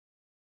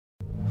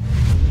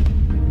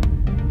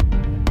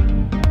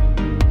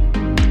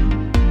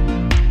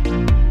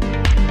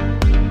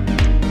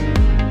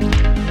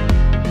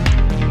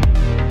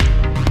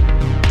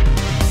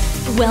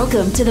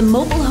Welcome to the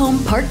Mobile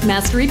Home Park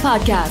Mastery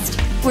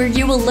Podcast, where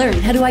you will learn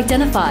how to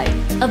identify,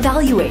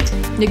 evaluate,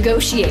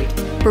 negotiate,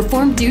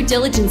 perform due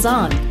diligence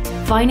on,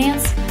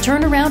 finance,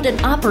 turn around,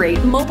 and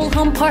operate mobile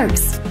home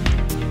parks.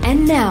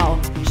 And now,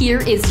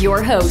 here is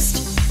your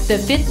host, the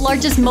fifth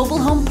largest mobile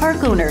home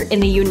park owner in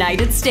the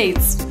United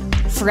States,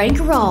 Frank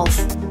Rolfe.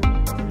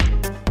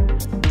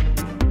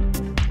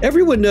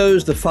 Everyone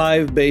knows the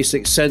five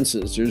basic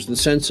senses. There's the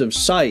sense of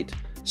sight,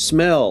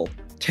 smell,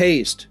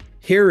 taste,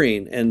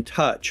 hearing, and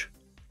touch.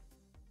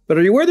 But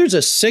are you aware there's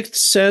a sixth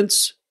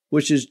sense,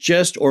 which is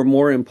just or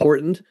more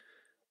important?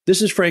 This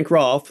is Frank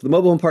Rolfe, the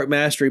Mobile Home Park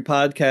Mastery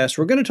Podcast.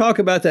 We're going to talk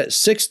about that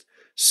sixth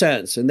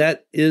sense, and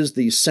that is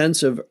the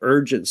sense of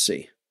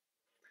urgency.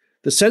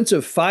 The sense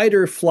of fight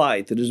or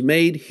flight that has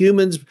made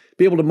humans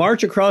be able to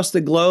march across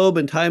the globe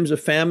in times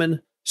of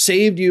famine,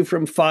 saved you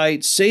from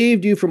fight,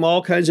 saved you from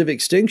all kinds of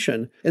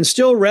extinction, and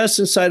still rests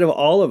inside of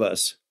all of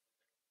us.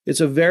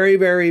 It's a very,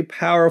 very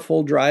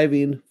powerful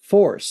driving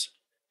force.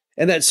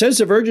 And that sense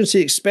of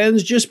urgency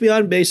expands just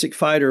beyond basic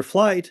fight or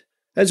flight.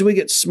 As we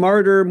get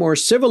smarter, more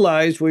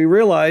civilized, we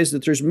realize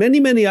that there's many,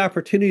 many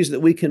opportunities that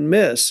we can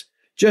miss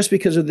just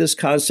because of this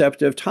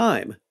concept of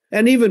time.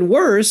 And even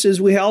worse is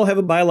we all have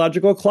a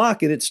biological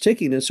clock and it's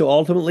ticking, and so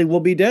ultimately we'll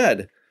be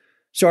dead.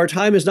 So our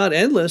time is not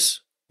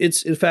endless.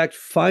 It's in fact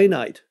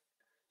finite.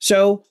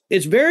 So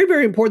it's very,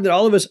 very important that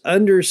all of us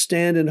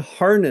understand and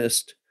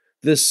harness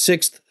this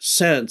sixth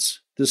sense,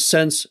 the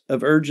sense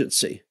of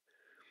urgency.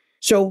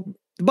 So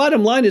the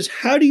bottom line is,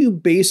 how do you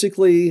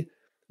basically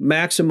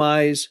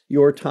maximize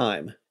your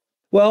time?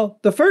 Well,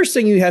 the first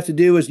thing you have to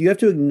do is you have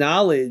to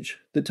acknowledge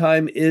that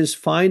time is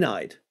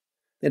finite.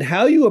 And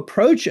how you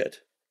approach it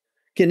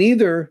can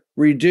either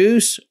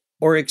reduce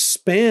or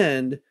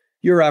expand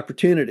your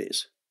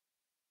opportunities.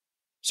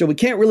 So we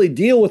can't really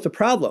deal with the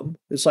problem.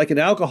 It's like an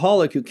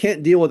alcoholic who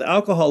can't deal with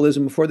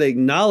alcoholism before they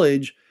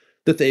acknowledge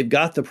that they've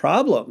got the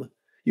problem.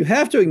 You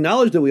have to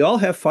acknowledge that we all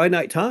have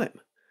finite time.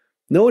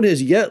 No one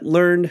has yet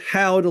learned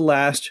how to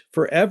last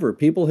forever.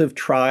 People have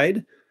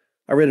tried.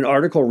 I read an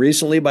article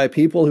recently by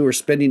people who are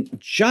spending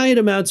giant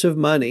amounts of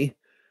money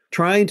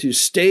trying to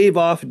stave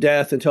off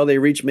death until they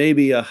reach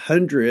maybe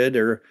 100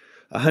 or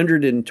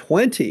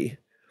 120.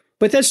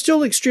 But that's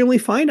still extremely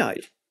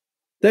finite.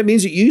 That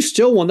means that you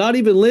still will not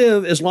even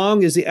live as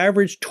long as the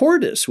average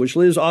tortoise, which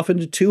lives often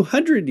to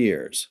 200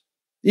 years.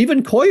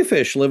 Even koi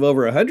fish live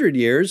over 100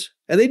 years,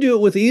 and they do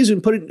it with ease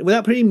and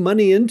without putting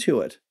money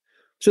into it.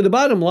 So the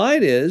bottom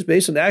line is,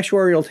 based on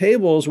actuarial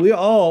tables, we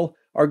all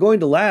are going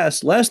to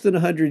last less than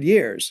 100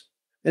 years.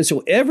 And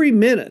so every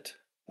minute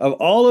of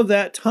all of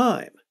that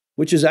time,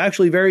 which is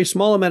actually a very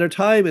small amount of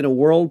time in a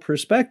world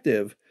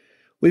perspective,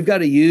 we've got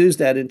to use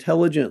that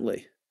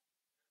intelligently.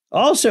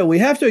 Also, we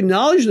have to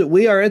acknowledge that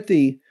we are at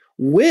the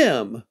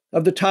whim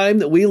of the time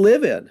that we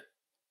live in.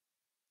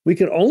 We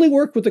can only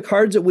work with the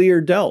cards that we are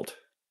dealt.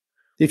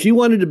 If you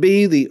wanted to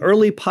be the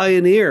early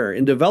pioneer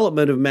in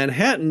development of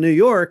Manhattan, New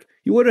York,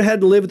 you would have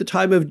had to live at the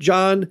time of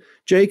John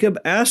Jacob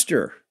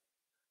Astor,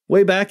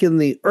 way back in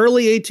the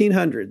early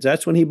 1800s.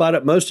 That's when he bought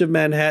up most of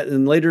Manhattan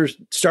and later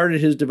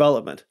started his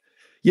development.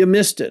 You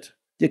missed it.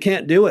 You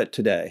can't do it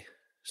today.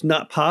 It's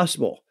not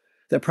possible.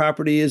 That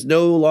property is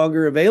no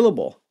longer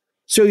available.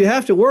 So you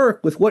have to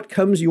work with what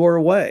comes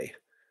your way.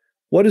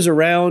 What is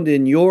around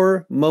in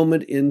your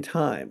moment in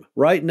time?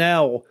 Right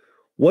now,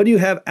 what do you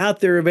have out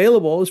there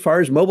available as far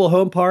as mobile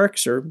home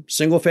parks or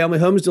single-family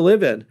homes to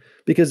live in?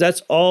 Because that's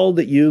all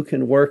that you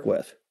can work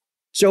with.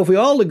 So if we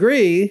all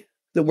agree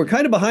that we're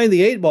kind of behind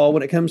the eight ball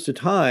when it comes to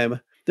time,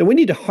 then we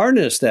need to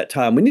harness that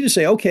time. We need to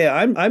say, okay,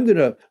 I'm going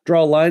to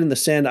draw a line in the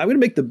sand. I'm going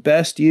to make the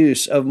best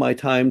use of my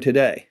time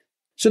today.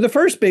 So the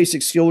first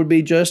basic skill would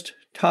be just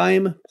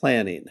time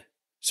planning.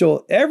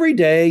 So every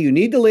day you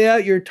need to lay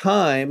out your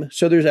time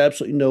so there's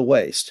absolutely no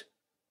waste.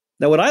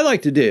 Now, what I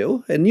like to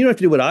do, and you don't have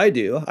to do what I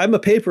do, I'm a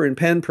paper and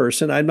pen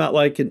person. I'm not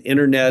like an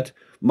internet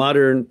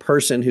modern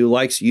person who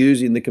likes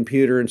using the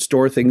computer and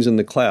store things in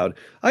the cloud.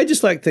 I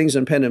just like things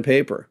on pen and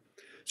paper.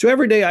 So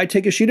every day I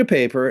take a sheet of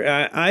paper,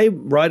 I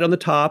write on the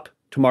top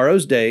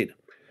tomorrow's date,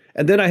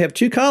 and then I have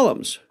two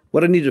columns,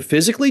 what I need to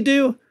physically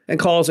do and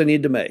calls I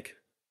need to make.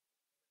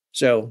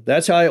 So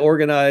that's how I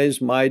organize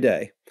my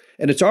day.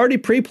 And it's already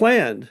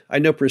pre-planned. I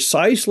know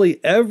precisely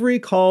every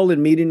call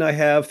and meeting I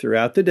have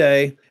throughout the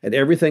day and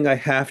everything I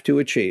have to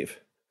achieve.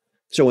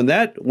 So when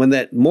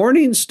that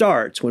morning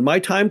starts, when my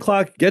time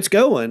clock gets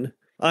going,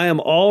 I am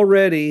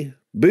already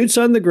boots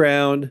on the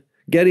ground,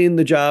 getting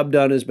the job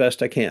done as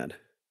best I can.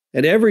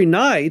 And every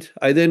night,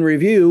 I then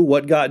review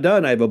what got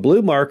done. I have a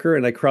blue marker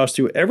and I cross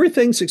through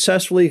everything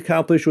successfully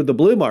accomplished with the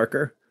blue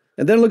marker.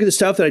 And then look at the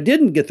stuff that I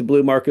didn't get the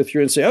blue marker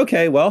through and say,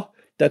 okay, well,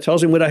 that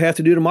tells me what I have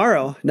to do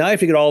tomorrow. Now I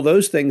have to get all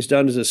those things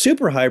done as a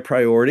super high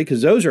priority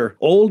because those are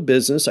old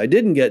business I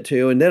didn't get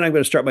to. And then I'm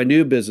going to start my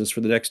new business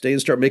for the next day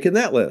and start making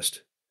that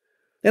list.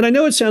 And I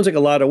know it sounds like a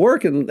lot of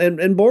work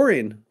and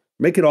boring,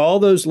 making all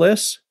those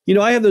lists. You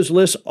know, I have those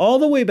lists all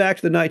the way back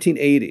to the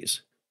 1980s.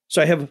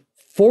 So I have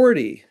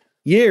 40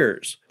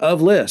 years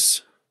of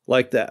lists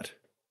like that.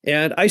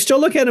 And I still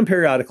look at them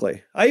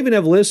periodically. I even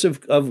have lists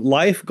of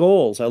life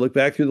goals. I look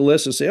back through the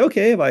list and say,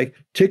 okay, have I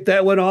ticked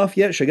that one off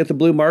yet? Should I get the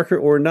blue marker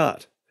or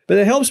not? But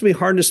it helps me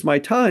harness my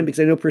time because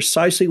I know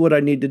precisely what I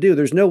need to do.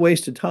 There's no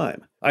wasted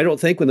time. I don't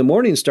think when the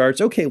morning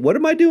starts, okay, what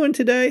am I doing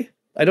today?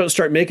 I don't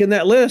start making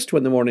that list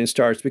when the morning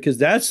starts because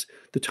that's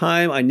the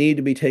time I need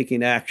to be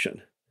taking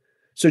action.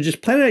 So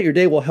just planning out your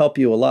day will help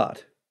you a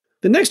lot.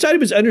 The next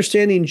item is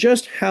understanding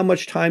just how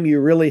much time you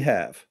really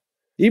have.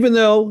 Even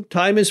though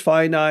time is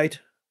finite,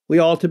 we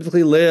all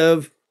typically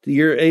live to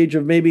your age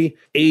of maybe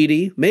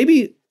 80,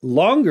 maybe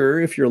longer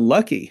if you're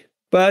lucky.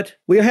 But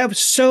we have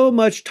so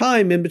much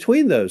time in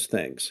between those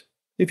things.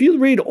 If you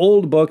read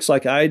old books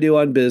like I do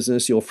on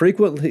business, you'll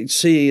frequently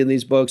see in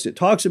these books, it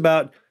talks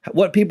about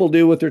what people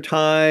do with their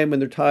time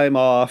and their time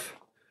off.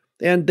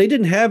 And they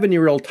didn't have any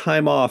real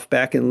time off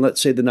back in,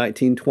 let's say, the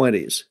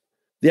 1920s.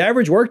 The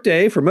average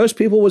workday for most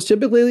people was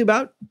typically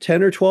about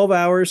 10 or 12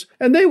 hours,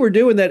 and they were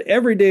doing that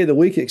every day of the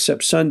week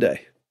except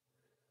Sunday.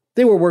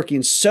 They were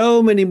working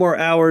so many more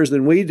hours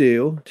than we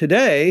do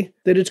today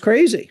that it's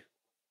crazy.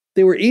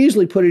 They were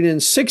easily putting in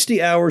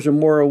 60 hours or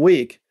more a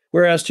week,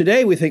 whereas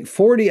today we think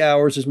 40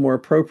 hours is more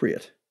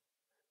appropriate.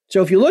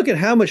 So if you look at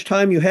how much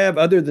time you have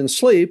other than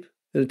sleep,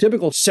 in a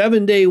typical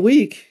 7-day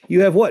week,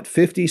 you have what,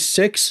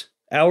 56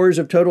 hours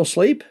of total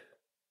sleep?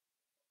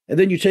 And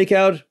then you take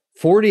out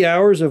 40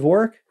 hours of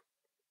work?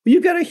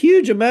 You've got a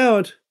huge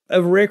amount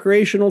of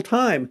recreational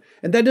time,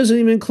 and that doesn't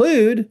even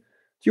include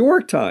your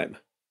work time.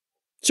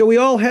 So we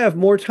all have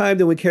more time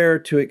than we care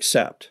to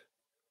accept.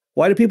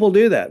 Why do people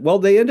do that? Well,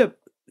 they end up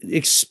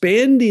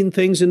expanding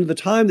things into the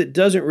time that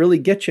doesn't really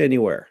get you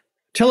anywhere.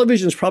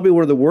 Television is probably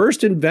one of the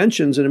worst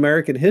inventions in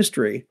American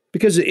history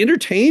because it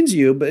entertains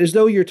you, but as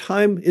though your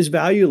time is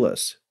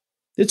valueless.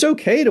 It's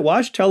okay to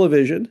watch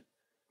television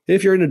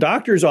if you're in a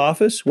doctor's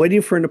office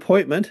waiting for an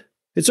appointment.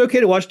 It's okay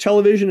to watch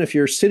television if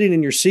you're sitting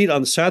in your seat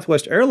on the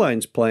Southwest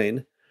Airlines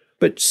plane,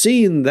 but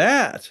seeing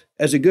that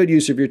as a good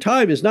use of your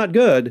time is not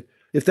good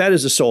if that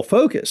is the sole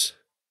focus.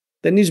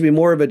 That needs to be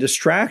more of a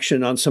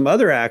distraction on some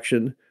other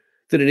action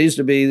than it needs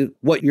to be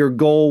what your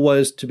goal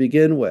was to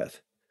begin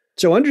with.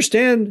 So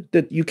understand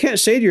that you can't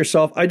say to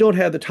yourself, I don't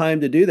have the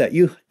time to do that.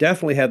 You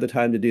definitely have the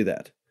time to do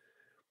that.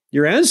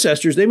 Your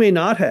ancestors, they may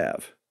not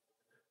have.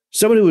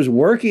 Someone who was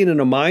working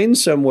in a mine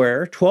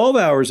somewhere 12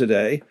 hours a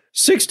day,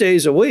 6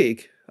 days a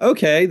week,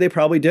 okay, they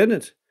probably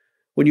didn't.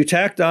 When you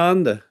tacked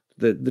on the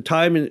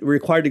time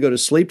required to go to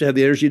sleep to have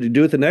the energy to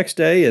do it the next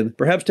day and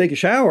perhaps take a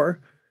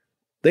shower,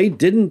 they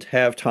didn't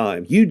have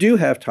time. You do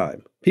have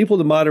time. People in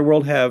the modern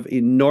world have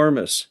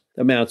enormous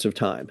amounts of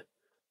time.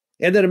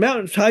 And that amount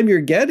of time you're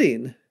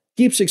getting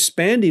keeps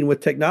expanding with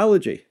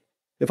technology.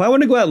 If I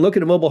want to go out and look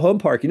at a mobile home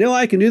park,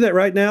 I can do that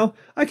right now.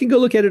 I can go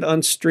look at it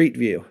on Street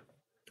View.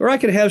 Or I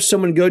can have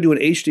someone go do an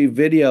HD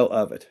video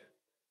of it.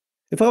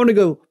 If I want to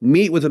go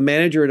meet with a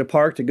manager at a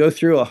park to go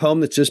through a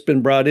home that's just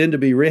been brought in to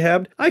be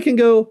rehabbed, I can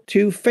go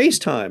to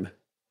FaceTime,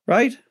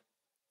 right?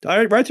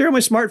 Right there on my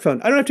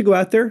smartphone. I don't have to go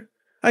out there.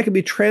 I can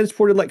be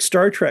transported like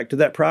Star Trek to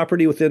that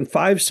property within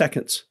 5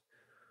 seconds.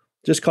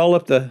 Just call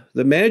up the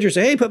manager,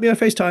 say, hey, put me on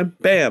FaceTime.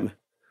 Bam.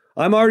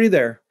 I'm already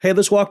there. Hey,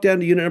 let's walk down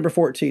to unit number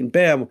 14.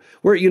 Bam.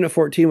 We're at unit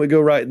 14. We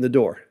go right in the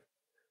door.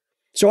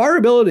 So our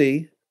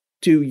ability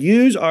to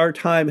use our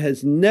time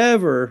has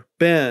never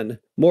been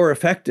more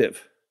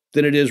effective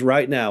than it is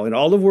right now. In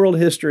all of world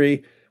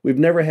history, we've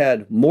never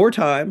had more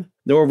time,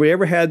 nor have we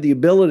ever had the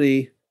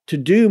ability to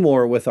do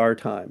more with our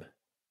time.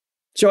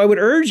 So I would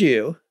urge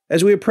you,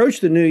 as we approach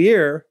the new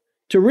year,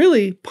 to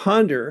really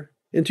ponder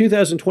in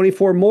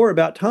 2024 more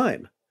about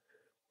time.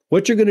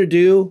 What you're going to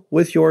do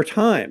with your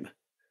time.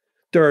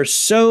 There are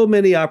so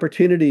many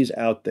opportunities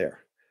out there,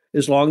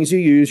 as long as you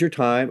use your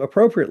time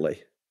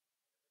appropriately.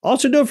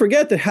 Also, don't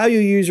forget that how you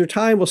use your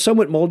time will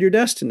somewhat mold your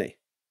destiny.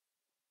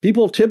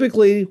 People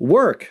typically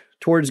work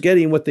towards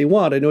getting what they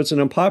want. I know it's an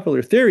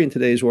unpopular theory in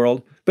today's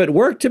world, but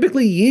work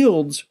typically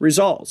yields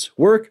results.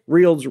 Work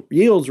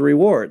yields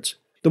rewards.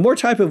 The more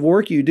type of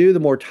work you do, the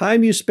more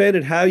time you spend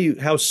and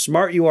how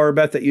smart you are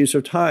about that use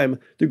of time,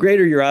 the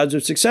greater your odds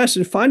of success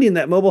in finding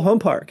that mobile home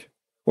park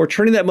or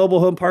turning that mobile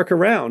home park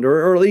around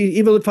or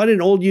even finding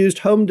an old used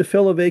home to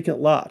fill a vacant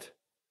lot.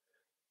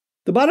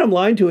 The bottom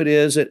line to it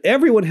is that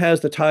everyone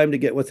has the time to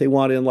get what they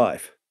want in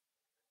life.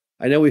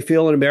 I know we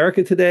feel in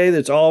America today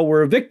that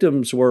we're a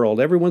victim's world.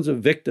 Everyone's a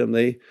victim.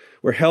 They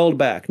were held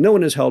back. No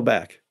one is held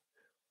back.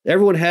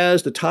 Everyone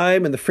has the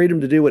time and the freedom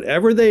to do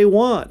whatever they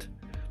want,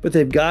 but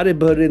they've got to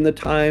put in the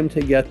time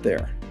to get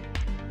there.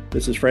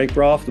 This is Frank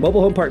Rolfe, the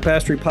Mobile Home Park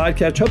Mastery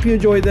Podcast. Hope you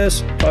enjoyed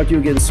this. Talk to you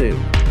again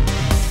soon.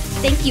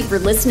 Thank you for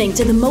listening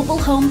to the Mobile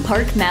Home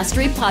Park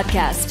Mastery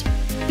Podcast.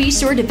 Be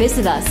sure to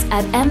visit us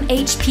at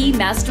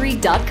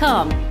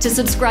mhpmastery.com to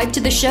subscribe to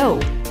the show,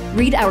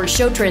 read our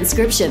show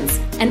transcriptions,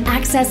 and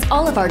access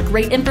all of our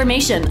great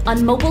information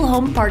on mobile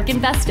home park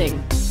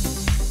investing.